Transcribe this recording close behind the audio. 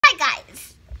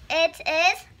it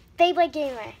is Beyblade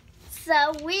Gamer.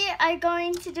 So we are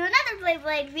going to do another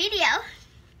Beyblade video.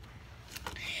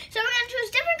 So we're going to choose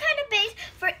different kind of base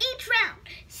for each round.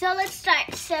 So let's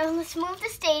start. So let's move the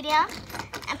stadium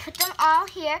and put them all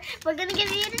here. We're going to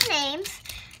give you the names.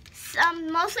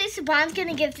 Mostly Saban's going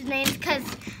to give the names because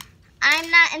I'm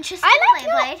not interested in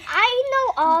Beyblade. I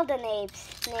know all the names.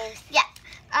 Yeah.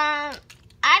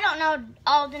 I don't know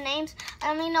all the names.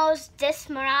 I only know this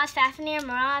Mirage Fafnir,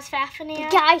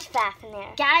 Guys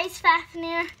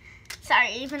Fafnir.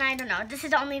 Sorry, even I don't know. This is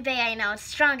the only bay I know. It's the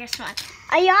strongest one.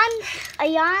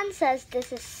 Ayan says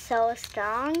this is so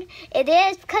strong. It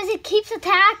is because it keeps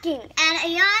attacking. And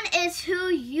Ayan is who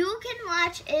you can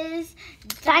watch is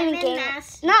Diamond Gamer.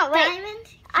 Master. No, wait. Diamond?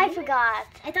 I forgot.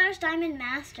 I thought it was Diamond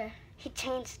Master. He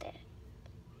changed it.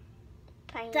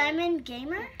 Diamond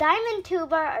Gamer? Diamond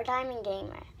Tuber or Diamond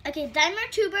Gamer. Okay,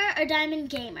 Diamond Tuber or Diamond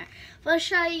Gamer. We'll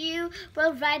show you.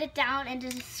 We'll write it down in the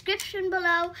description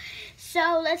below.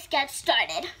 So let's get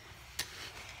started.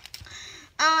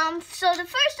 So the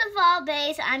first of all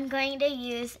base I'm going to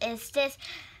use is this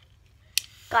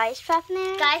Guys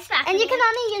Fafnir. And you can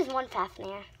only use one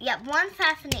Fafnir. Yep, one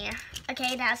Fafnir.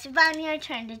 Okay, now Saban, your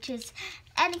turn to choose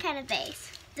any kind of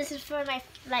base. This is for my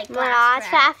Mirage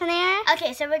Fafnir.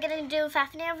 Okay, so we're gonna do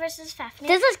Fafnir versus Fafnir.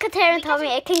 This is Katara told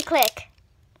me it can click.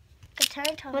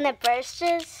 Katara told me. When it bursts.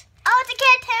 Oh, it's a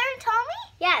Katara told me?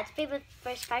 Yeah, it's people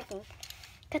first fighting.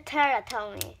 Katara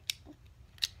told me.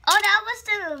 Oh, that was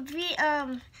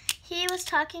the he was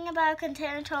talking about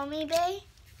Katara told me Bay?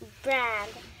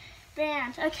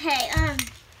 Brand. Okay,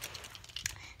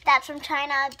 that's from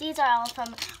China. These are all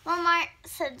from Walmart.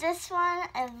 So this one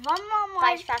is one more.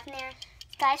 Guys Fafnir.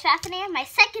 My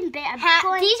second bit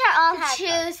these are all to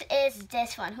choose is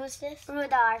this one. Who's this? Ruda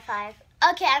R5.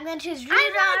 Okay, I'm going to choose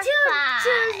Ruda R5.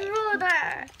 Choose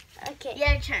Ruda. Okay.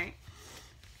 Your turn.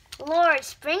 Lord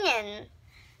Springen.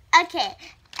 Okay,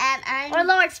 and I'm... Or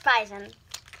Lord Spisen.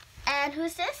 And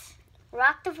who's this?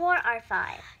 Rocktavor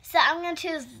R5. So I'm going to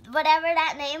choose whatever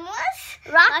that name was.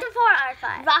 Rocktavor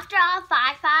R5. Rocktavor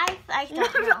R5. I don't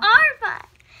know. R5.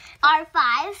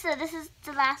 R5. So this is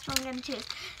the last one I'm going to choose.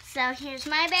 So here's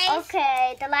my base.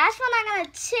 Okay, the last one I'm going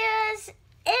to choose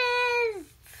is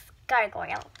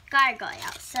Gargoyle.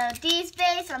 So these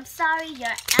bases, I'm sorry, you're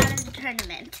out of the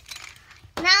tournament.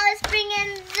 Now let's bring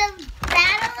in the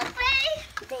battle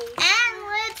base. And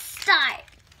let's start.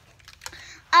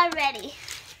 Already.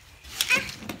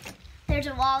 There's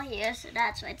a wall here, so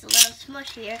that's why it's a little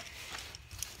smushier.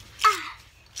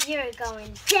 You're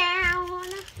going down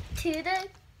to the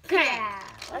ground.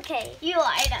 Okay. You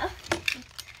are, though.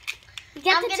 You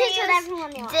get to choose whatever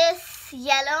one you want. This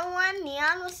yellow one,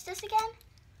 neon, what's this again?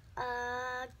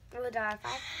 Ruda R5.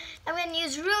 I'm going to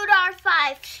use Ruda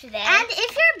R5 today. And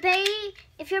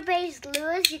if your base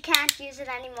loses, you can't use it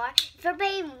anymore. If your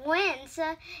base wins,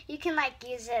 you can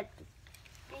use it.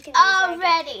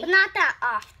 Already. But not that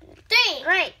often. 3.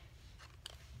 Great.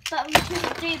 But we choose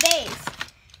 3 bases.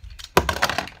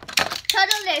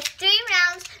 Total, there's 3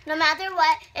 rounds, no matter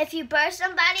what. If you burst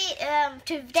somebody,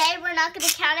 today we're not going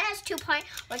to count it as 2 points.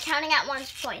 We're counting at 1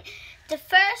 point. The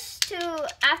first to,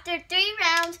 after 3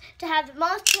 rounds, to have the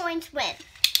most points win.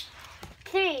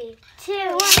 3, 2, 1.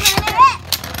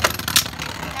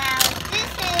 Now,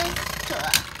 this is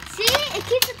cool. See? It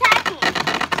keeps attacking.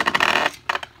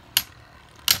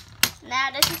 Now,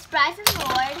 this is Spryzen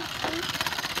Lord.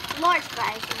 Lord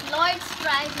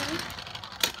Spryzen.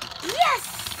 Yes!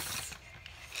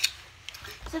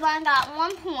 Saban got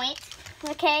 1 point.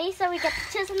 Okay, so we get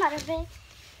to choose another base.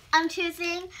 I'm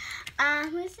choosing,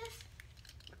 who is this?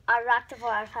 Rocktavor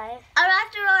R5.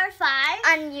 Rocktavor R5.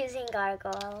 I'm using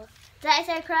Gargoyle. Did I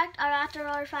say correct?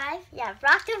 Rocktavor R5? Yeah,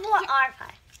 Rocktavor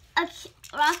R5. Okay,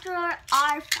 Rocktavor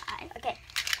R5. Okay.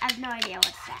 I have no idea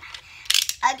what's that.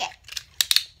 Okay.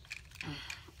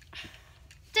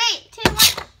 3, 2,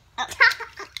 1. Oh.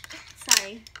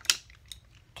 Sorry.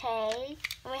 Okay.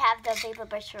 We have the Beyblade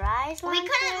Burst Rise. We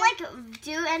couldn't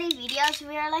do any videos.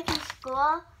 We were in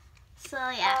school. So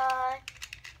yeah.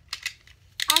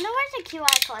 I know where's the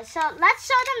QR code. So let's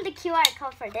show them the QR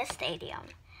code for this stadium.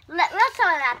 We'll show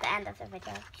it at the end of the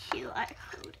video. QR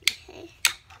code, okay.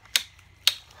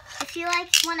 If you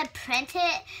want to print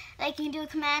it, you can do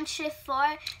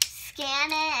Command-Shift-4,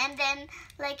 scan it, and then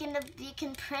you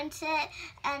can print it,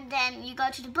 and then you go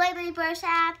to the BEYBLADE Burst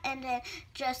app, and then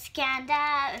just scan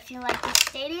that if you like the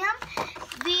stadium.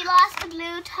 We lost the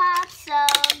blue top,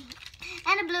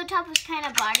 and the blue top was kind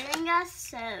of bothering us,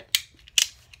 so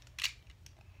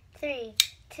 3,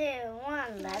 2,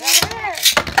 1, let it rip.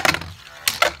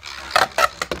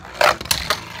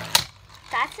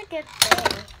 That's a good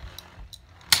thing.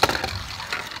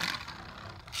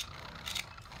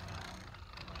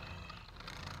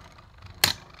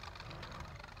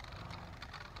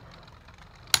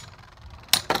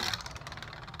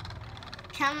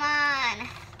 Come on.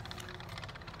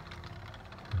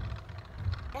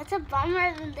 It's a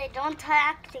bummer that they don't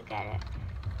talk together.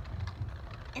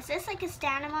 Is this like a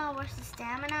stamina versus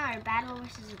stamina or battle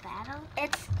versus a battle?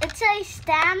 It's a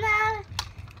stamina.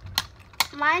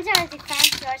 Mine's are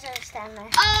defense, yours are stamina.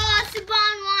 Oh,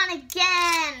 Saban won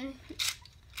again.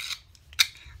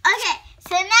 Okay,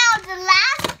 so now the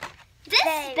last,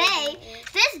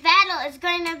 this battle is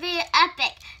going to be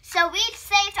epic. So we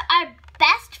saved our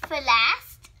best for last.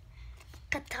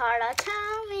 Katara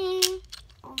Tommy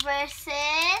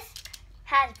versus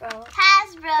Hasbro.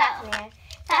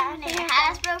 Fafnir.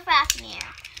 Hasbro Fafnir.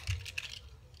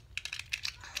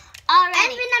 Alrighty.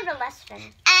 And remember lesson.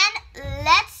 And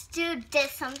let's do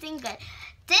this something good.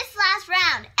 This last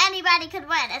round, anybody could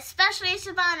win, especially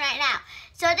Saban right now.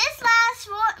 So this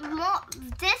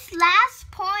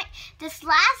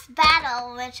last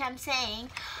battle, which I'm saying,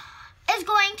 is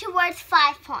going towards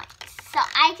 5 points. So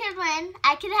I could win.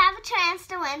 I could have a chance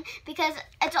to win because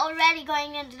it's already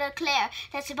going to declare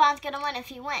that Saban's going to win if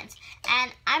he wins.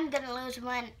 And I'm going to lose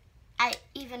when I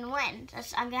even win.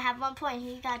 I'm going to have 1 point.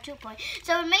 He got 2 points.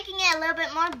 So we're making it a little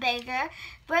bit more bigger.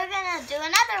 We're going to do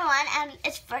another one, and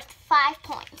it's for 5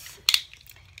 points.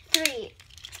 3,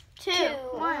 2,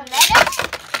 1. Let it.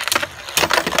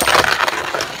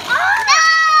 Oh, no!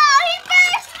 He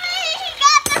burst me! He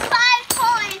got the 5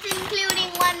 points, including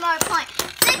 1 more point.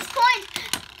 6 points.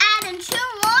 Add in 2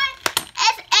 more.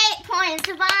 It's 8 points.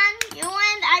 Saban, you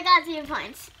win. I got 0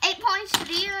 points. 8 points to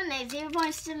you and 0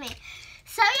 points to me.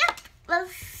 So, yeah.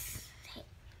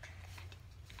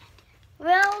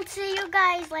 We'll see you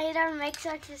guys later. Make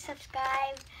sure to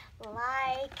subscribe,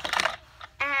 like,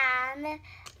 and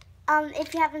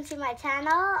if you haven't seen my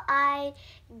channel, I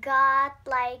got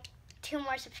like 2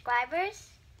 more subscribers.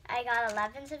 I got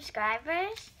 11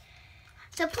 subscribers.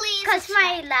 So please, because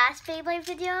my last Beyblade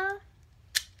video.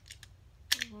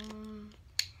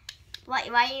 Why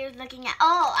are you looking at?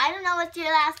 Oh, I don't know what's your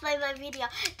last Beyblade video.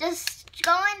 Just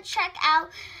go and check out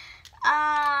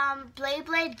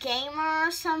Beyblade Gamer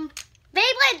or some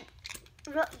Beyblade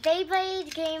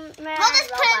Gamer. We'll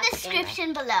just put in the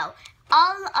description below.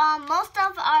 Most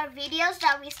of our videos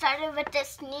that we started with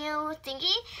this new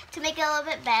thingy to make it a little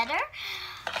bit better,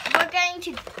 we're going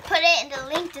to put it in the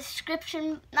link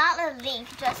description. Not a link,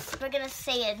 just we're gonna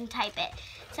say it and type it.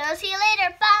 So we'll see you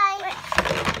later. Bye.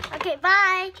 Okay,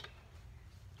 bye.